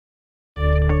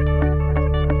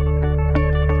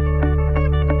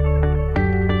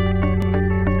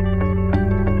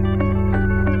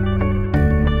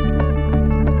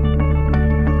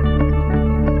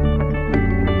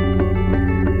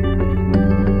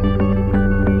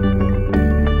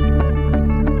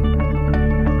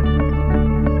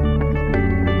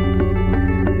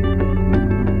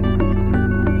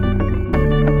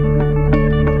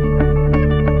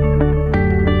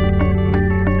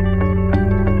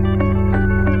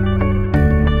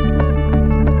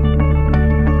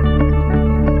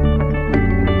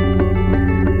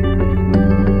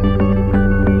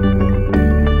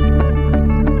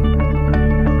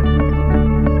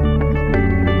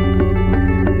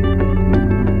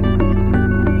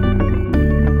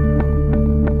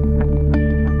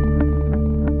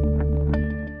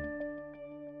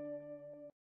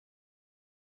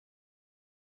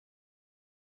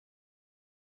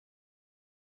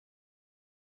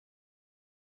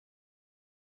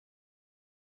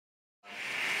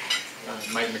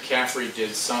Mike McCaffrey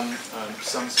did some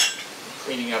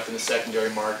cleaning up in the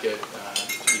secondary market.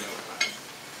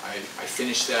 I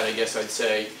finished that, I guess I'd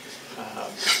say.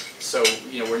 So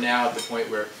we're now at the point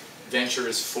where venture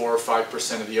is 4 or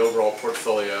 5% of the overall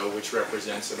portfolio, which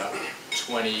represents about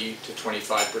 20 to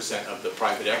 25% of the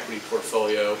private equity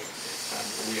portfolio.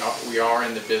 We are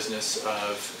in the business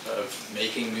of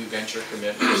making new venture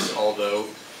commitments, although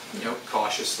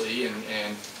cautiously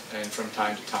and from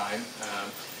time to time.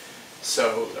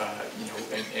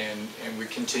 And we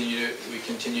continue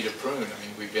to prune. I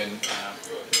mean, we've been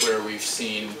where we've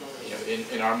seen,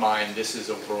 in our mind, this is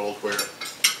a world where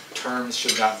terms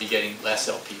should not be getting less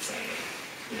LP friendly.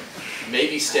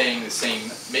 Maybe staying the same,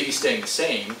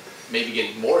 maybe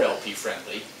getting more LP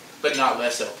friendly, but not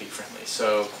less LP friendly.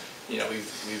 So,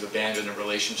 we've abandoned a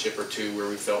relationship or two where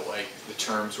we felt like the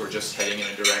terms were just heading in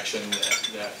a direction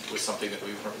that was something that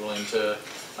we weren't willing to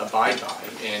abide by.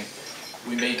 And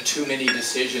we made too many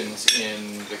decisions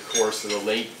in the course of the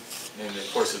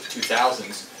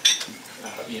 2000s,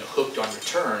 hooked on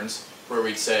returns, where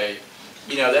we'd say,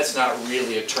 that's not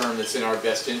really a term that's in our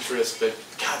best interest, but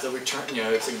God, the return,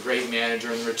 it's a great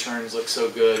manager and the returns look so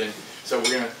good, and so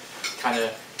we're going to kind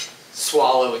of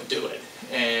swallow and do it.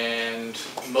 And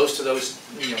most of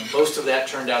that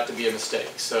turned out to be a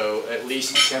mistake. So at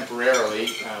least temporarily,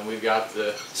 we've got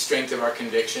the strength of our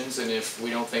convictions, and if we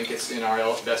don't think it's in our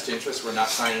best interest, we're not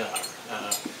signing up.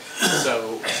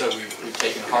 So we've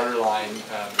taken a harder line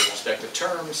with respect to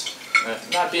terms,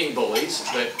 not being bullies,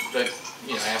 but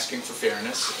asking for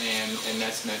fairness, and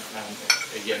that's meant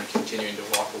again continuing to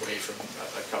walk away from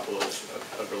a couple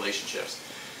of relationships.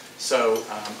 So.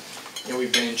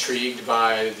 We've been intrigued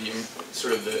by the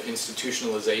sort of the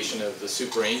institutionalization of the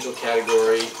super angel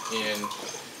category in,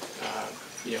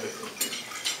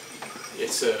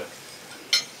 it's a,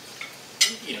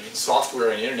 in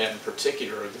software and internet in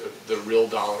particular, the real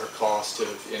dollar cost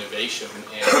of innovation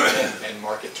and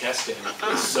market testing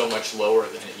is so much lower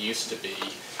than it used to be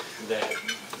that,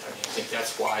 I think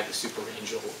that's why the super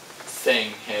angel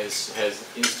thing has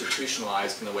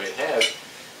institutionalized in the way it has.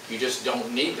 You just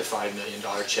don't need the $5 million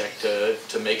check to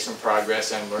make some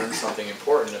progress and learn something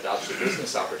important about your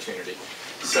business opportunity.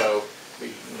 So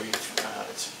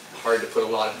it's hard to put a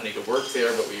lot of money to work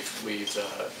there, but we've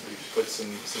put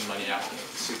some money out in the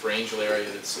super angel area.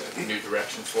 That's a new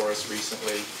direction for us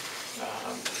recently,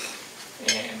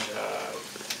 and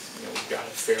we've got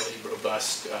a fairly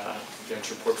robust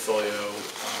venture portfolio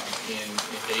in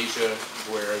Asia,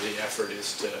 where the effort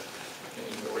is to.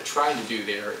 What we're trying to do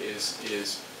there is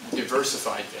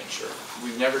diversified venture.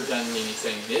 We've never done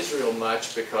anything in Israel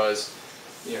much because,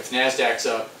 if NASDAQ's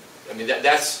up, I mean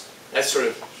that's a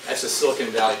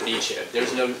Silicon Valley beachhead.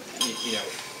 There's no,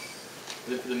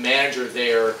 the manager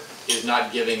there is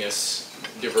not giving us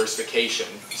diversification.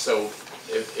 So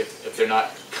if they're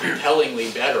not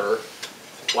compellingly better,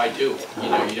 why do it?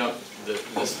 You don't. The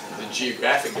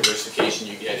geographic diversification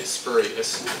you get is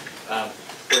spurious.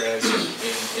 Whereas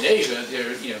in Asia,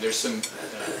 there's some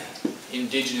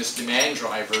indigenous demand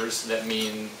drivers that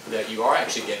mean that you are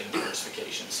actually getting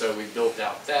diversification. So we built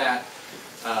out that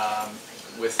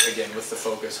with the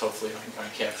focus hopefully on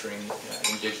capturing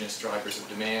indigenous drivers of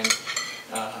demand.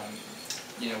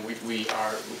 We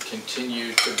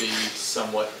continue to be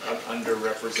somewhat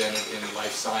underrepresented in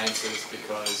life sciences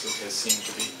because it has seemed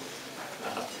to be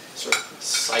sort of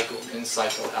cycle in,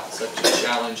 cycle out, such a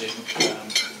challenging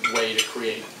way to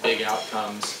create big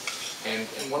outcomes. And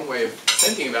one way of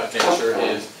thinking about venture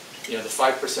is, the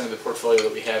 5% of the portfolio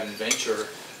that we have in venture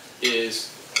is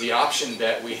the option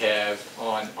bet we have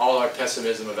on all our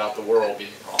pessimism about the world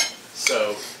being wrong.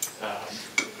 So,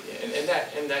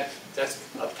 that's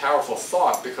a powerful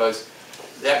thought, because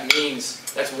that means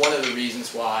that's one of the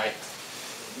reasons why,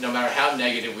 no matter how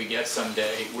negative we get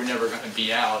someday, we're never going to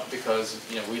be out, because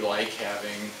we like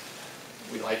having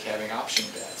option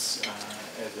bets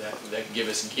that give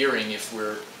us gearing if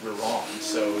we're wrong.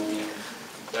 So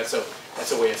that's a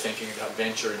way of thinking about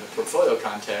venture in the portfolio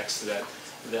context that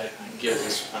gives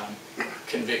us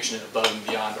conviction above and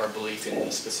beyond our belief in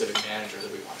the specific manager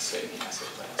that we want to stay in the asset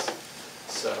class.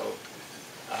 So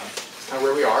that's kind of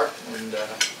where we are, and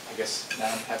I guess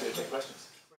now I'm happy to take questions.